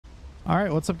All right,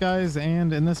 what's up guys?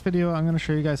 And in this video, I'm going to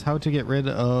show you guys how to get rid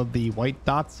of the white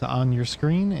dots on your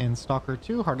screen in Stalker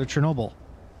 2, Heart of Chernobyl.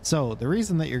 So the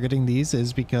reason that you're getting these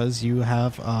is because you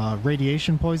have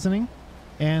radiation poisoning,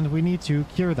 and we need to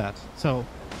cure that. So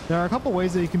there are a couple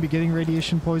ways that you can be getting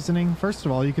radiation poisoning. First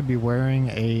of all, you could be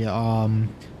wearing a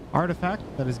artifact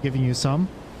that is giving you some,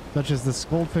 such as this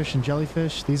goldfish and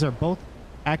jellyfish. These are both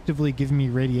actively giving me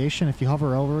radiation. If you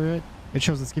hover over it, it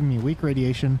shows it's giving me weak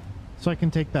radiation. So I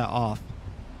can take that off,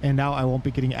 and now I won't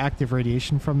be getting active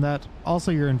radiation from that.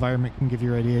 Also, your environment can give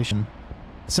you radiation.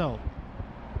 So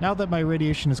now that my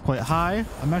radiation is quite high,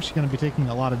 I'm actually going to be taking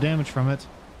a lot of damage from it.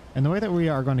 And the way that we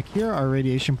are going to cure our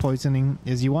radiation poisoning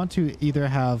is you want to either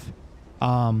have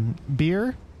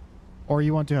beer, or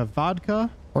you want to have vodka,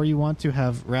 or you want to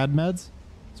have rad meds.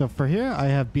 So for here, I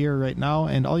have beer right now,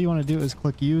 and all you want to do is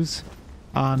click use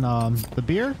on the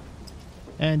beer.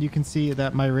 And you can see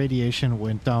that my radiation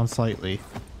went down slightly.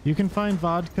 You can find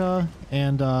vodka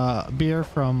and beer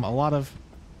from a lot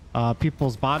of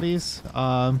people's bodies.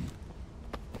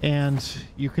 And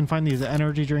you can find these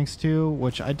energy drinks too,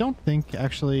 which I don't think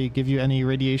actually give you any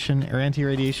radiation or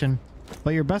anti-radiation.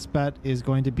 But your best bet is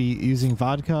going to be using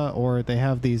vodka, or they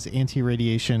have these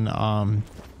anti-radiation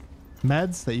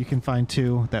meds that you can find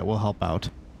too that will help out.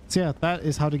 So yeah, that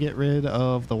is how to get rid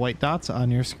of the white dots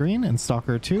on your screen in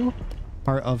Stalker 2.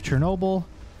 Part of Chernobyl.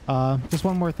 Just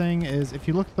one more thing is, if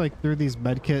you look like through these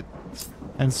medkits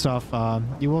and stuff,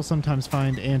 you will sometimes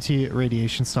find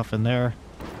anti-radiation stuff in there.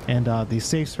 And these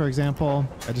safes, for example,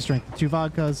 I just drank the 2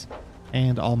 vodkas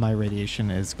and all my radiation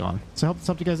is gone. So I hope this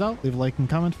helped you guys out. Leave a like and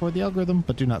comment for the algorithm,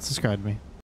 but do not subscribe to me.